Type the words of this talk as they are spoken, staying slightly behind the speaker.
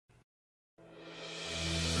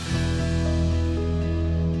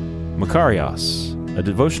Makarios, a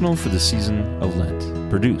devotional for the season of Lent,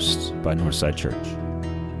 produced by Northside Church.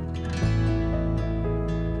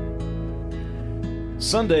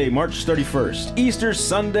 Sunday, March 31st, Easter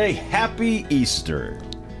Sunday, Happy Easter!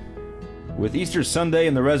 With Easter Sunday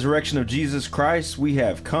and the resurrection of Jesus Christ, we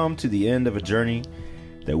have come to the end of a journey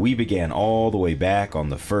that we began all the way back on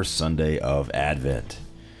the first Sunday of Advent.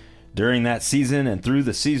 During that season and through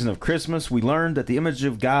the season of Christmas, we learned that the image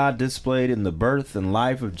of God displayed in the birth and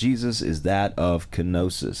life of Jesus is that of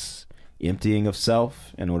kenosis, emptying of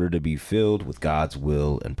self in order to be filled with God's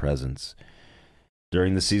will and presence.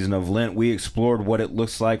 During the season of Lent, we explored what it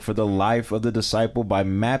looks like for the life of the disciple by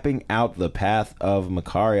mapping out the path of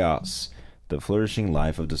Makarios, the flourishing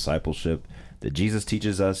life of discipleship that Jesus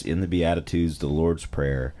teaches us in the Beatitudes, the Lord's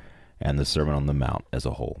Prayer, and the Sermon on the Mount as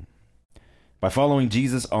a whole. By following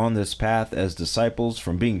Jesus on this path as disciples,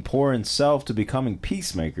 from being poor in self to becoming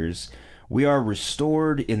peacemakers, we are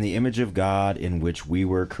restored in the image of God in which we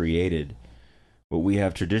were created, what we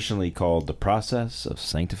have traditionally called the process of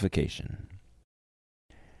sanctification.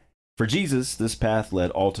 For Jesus, this path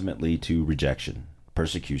led ultimately to rejection,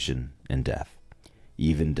 persecution, and death,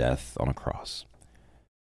 even death on a cross.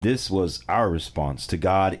 This was our response to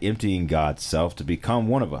God emptying God's self to become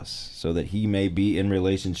one of us, so that he may be in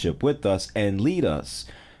relationship with us and lead us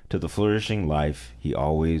to the flourishing life he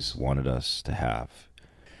always wanted us to have.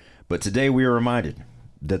 But today we are reminded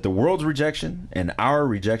that the world's rejection and our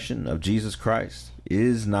rejection of Jesus Christ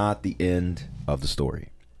is not the end of the story.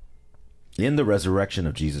 In the resurrection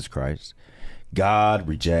of Jesus Christ, God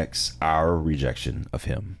rejects our rejection of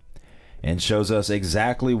him and shows us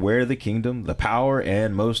exactly where the kingdom, the power,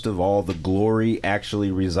 and most of all, the glory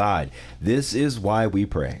actually reside. This is why we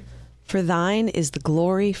pray. For thine is the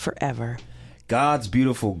glory forever. God's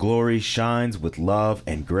beautiful glory shines with love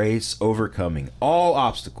and grace, overcoming all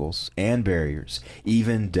obstacles and barriers,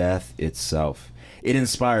 even death itself. It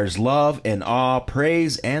inspires love and awe,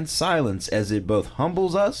 praise and silence as it both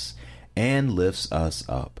humbles us and lifts us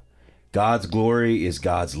up. God's glory is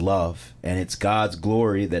God's love, and it's God's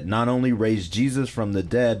glory that not only raised Jesus from the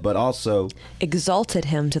dead, but also exalted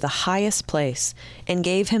him to the highest place and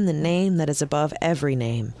gave him the name that is above every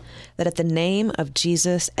name, that at the name of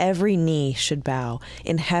Jesus every knee should bow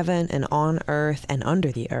in heaven and on earth and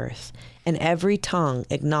under the earth, and every tongue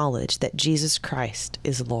acknowledge that Jesus Christ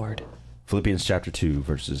is Lord. Philippians chapter 2,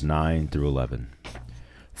 verses 9 through 11.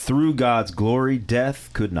 Through God's glory, death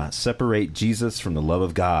could not separate Jesus from the love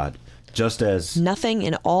of God. Just as nothing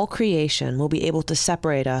in all creation will be able to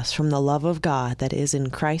separate us from the love of God that is in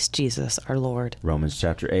Christ Jesus our Lord. Romans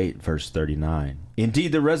chapter 8, verse 39.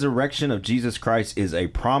 Indeed, the resurrection of Jesus Christ is a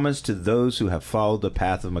promise to those who have followed the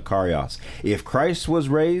path of Makarios. If Christ was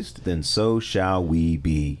raised, then so shall we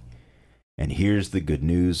be. And here's the good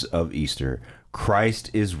news of Easter. Christ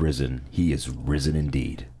is risen. He is risen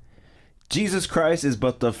indeed. Jesus Christ is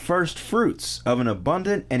but the first fruits of an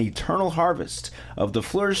abundant and eternal harvest of the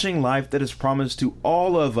flourishing life that is promised to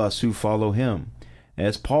all of us who follow him.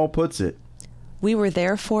 As Paul puts it, we were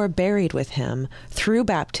therefore buried with him through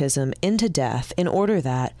baptism into death, in order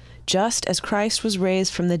that, just as Christ was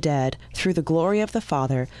raised from the dead through the glory of the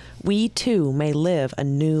Father, we too may live a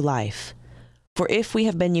new life. For if we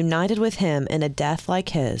have been united with him in a death like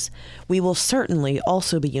his, we will certainly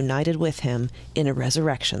also be united with him in a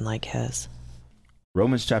resurrection like his.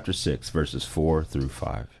 Romans chapter 6, verses 4 through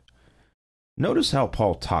 5. Notice how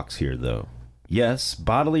Paul talks here, though. Yes,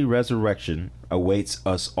 bodily resurrection awaits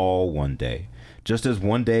us all one day, just as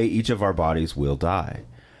one day each of our bodies will die.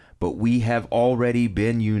 But we have already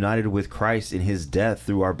been united with Christ in his death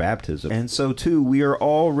through our baptism, and so too we are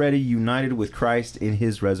already united with Christ in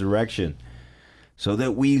his resurrection, so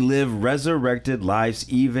that we live resurrected lives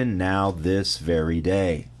even now this very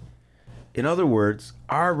day. In other words,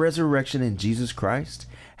 our resurrection in Jesus Christ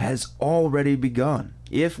has already begun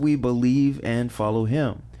if we believe and follow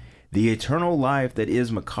him. The eternal life that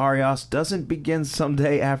is Makarios doesn't begin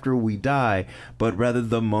someday after we die, but rather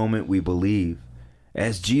the moment we believe.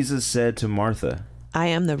 As Jesus said to Martha, I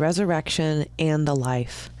am the resurrection and the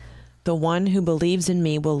life. The one who believes in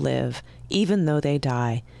me will live, even though they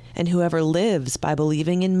die. And whoever lives by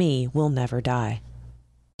believing in me will never die.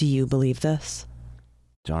 Do you believe this?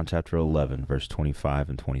 John chapter 11, verse 25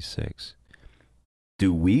 and 26.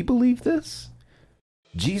 Do we believe this?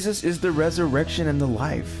 Jesus is the resurrection and the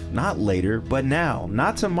life, not later, but now,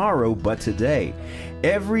 not tomorrow, but today.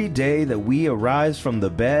 Every day that we arise from the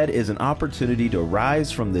bed is an opportunity to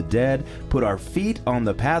rise from the dead, put our feet on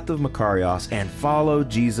the path of Makarios, and follow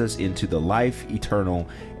Jesus into the life eternal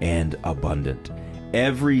and abundant.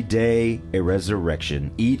 Every day a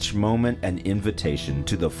resurrection, each moment an invitation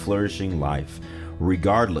to the flourishing life.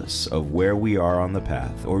 regardless of where we are on the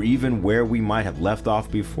path, or even where we might have left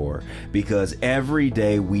off before, because every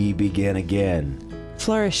day we begin again.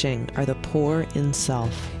 Flourishing are the poor in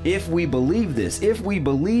self. If we believe this, if we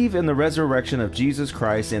believe in the resurrection of Jesus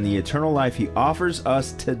Christ and the eternal life he offers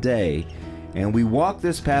us today, and we walk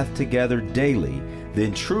this path together daily,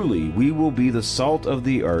 then truly we will be the salt of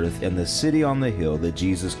the earth and the city on the hill that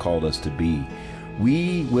Jesus called us to be.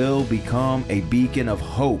 We will become a beacon of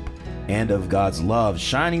hope and of God's love,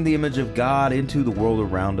 shining the image of God into the world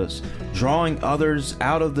around us, drawing others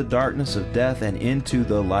out of the darkness of death and into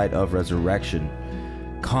the light of resurrection.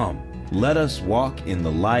 Come, let us walk in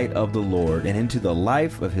the light of the Lord and into the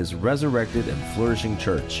life of his resurrected and flourishing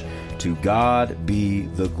church. To God be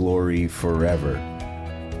the glory forever.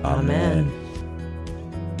 Amen.